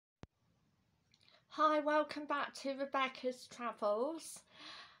Hi, welcome back to Rebecca's Travels.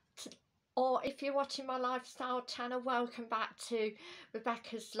 Or if you're watching my lifestyle channel, welcome back to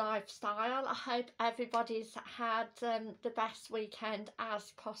Rebecca's Lifestyle. I hope everybody's had the best weekend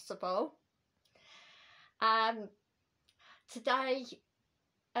as possible. Today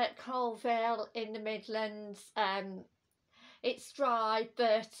at Colville in the Midlands, it's dry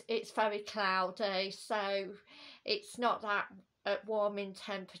but it's very cloudy, so it's not that warming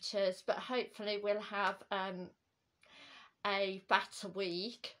temperatures, but hopefully we'll have a better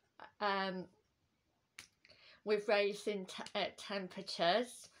week with rising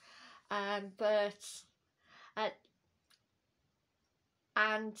temperatures,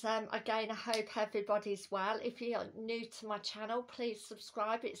 again, I hope everybody's well. If you're new to my channel, please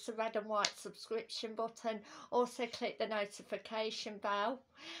subscribe. It's the red and white subscription button. Also click the notification bell.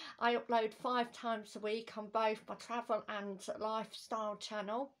 I upload 5 times a week on both my travel and lifestyle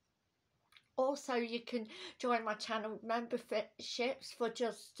channel. Also, you can join my channel memberships for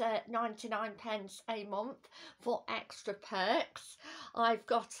just 99p a month for extra perks. I've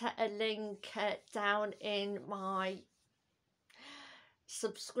got a link down in my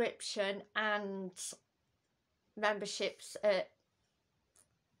subscription and memberships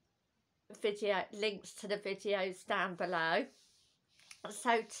video links to the videos down below.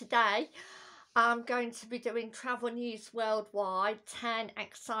 So today I'm going to be doing Travel News Worldwide 10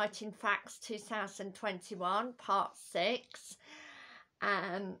 Exciting Facts 2021 Part 6.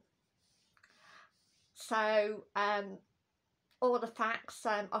 All the facts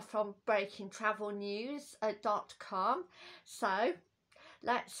are from breakingtravelnews.com. So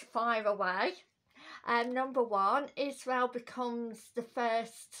let's fire away. Number 1, Israel becomes the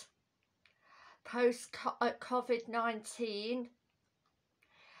first post-COVID-19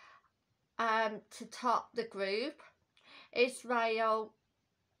 to top the group. Israel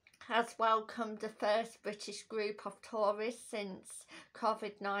has welcomed the first British group of tourists since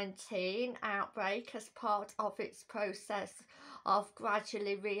COVID-19 outbreak as part of its process of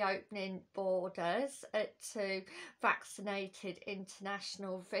gradually reopening borders to vaccinated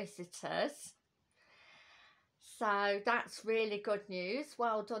international visitors. So that's really good news.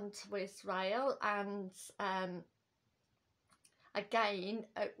 Well done to Israel. And again,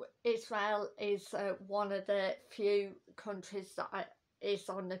 Israel is one of the few countries that is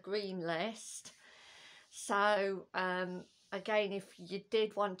on the green list. So again, if you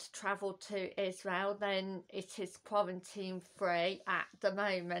did want to travel to Israel, then it is quarantine free at the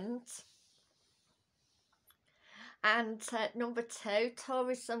moment. And number 2,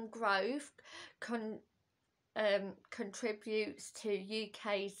 tourism growth contributes to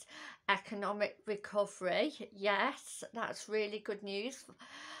UK's economic recovery. Yes, that's really good news.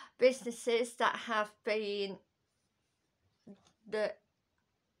 Businesses that have been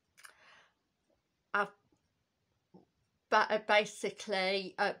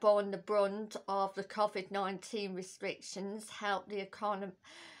basically borne the brunt of the COVID-19 restrictions help the economy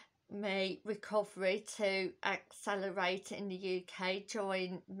recovery to accelerate in the UK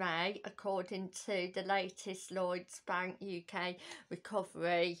during May, according to the latest Lloyds Bank UK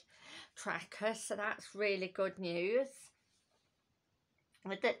recovery tracker. So that's really good news.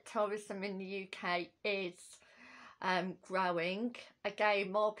 That tourism in the UK is growing.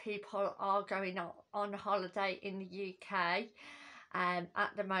 Again, more people are going on holiday in the UK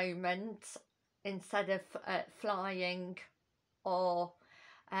at the moment, instead of flying or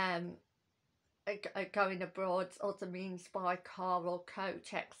going abroad, other means by car or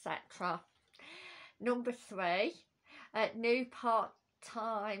coach, etc. Number 3, new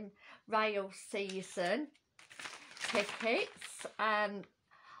part-time rail season tickets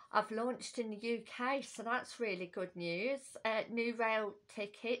I've launched in the UK, so that's really good news. New rail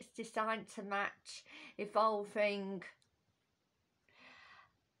tickets designed to match evolving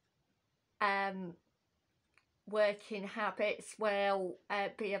working habits will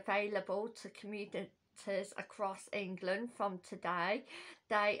be available to commuters across England from today.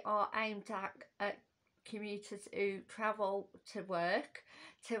 They are aimed at commuters who travel to work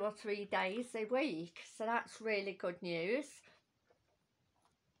 2 or 3 days a week, so that's really good news.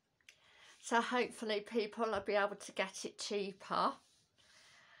 So hopefully people will be able to get it cheaper.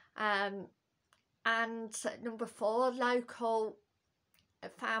 And number 4, local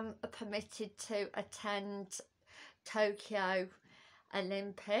fans are permitted to attend Tokyo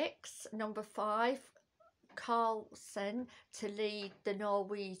Olympics. Number 5, Carlsen to lead the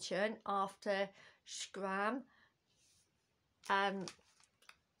Norwegian after Schramm at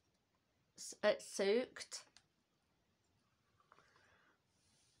Sukt.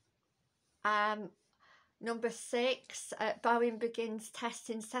 Number 6, Boeing begins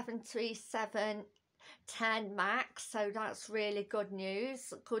testing 737 10 max, so that's really good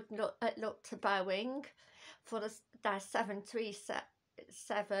news. Good luck to Boeing for their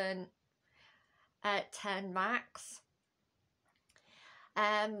 737 10 max.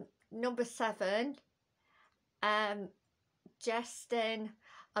 Number 7, Justin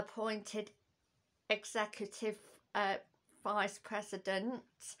appointed executive vice president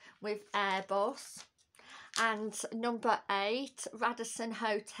with Airbus. And number 8, Radisson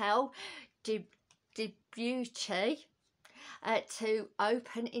Hotel debuted to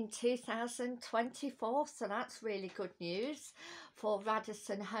open in 2024, so that's really good news for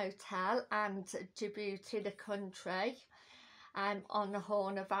Radisson Hotel and debut to the country on the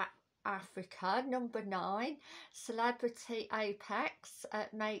Horn of Africa. Number 9, Celebrity Apex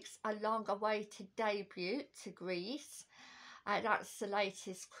makes a long-awaited debut to Greece. That's the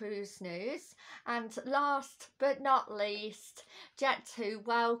latest cruise news. And last but not least, Jet2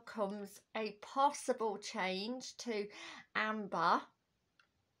 welcomes a possible change to amber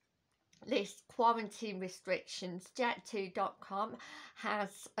list quarantine restrictions. Jet2.com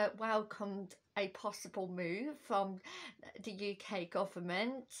has welcomed a possible move from the UK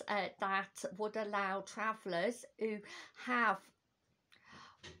government that would allow travellers who have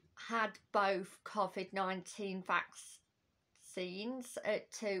had both COVID-19 vaccines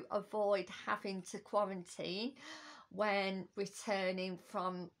to avoid having to quarantine when returning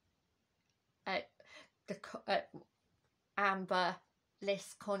from the amber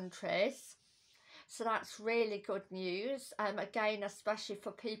list countries. So that's really good news, again, especially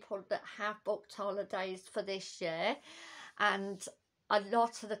for people that have booked holidays for this year. And a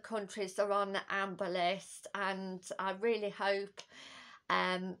lot of the countries are on the amber list, and I really hope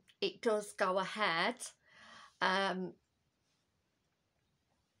it does go ahead.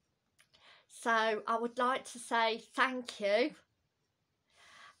 So I would like to say thank you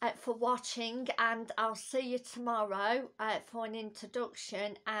for watching, and I'll see you tomorrow for an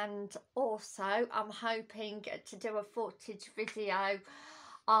introduction. And also I'm hoping to do a footage video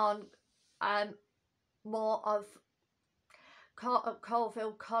on more of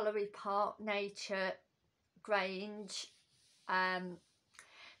Colville Colliery Park Nature Grange.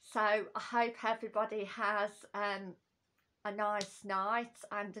 So I hope everybody has a nice night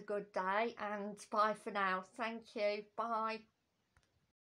and a good day, and bye for now. Thank you. Bye.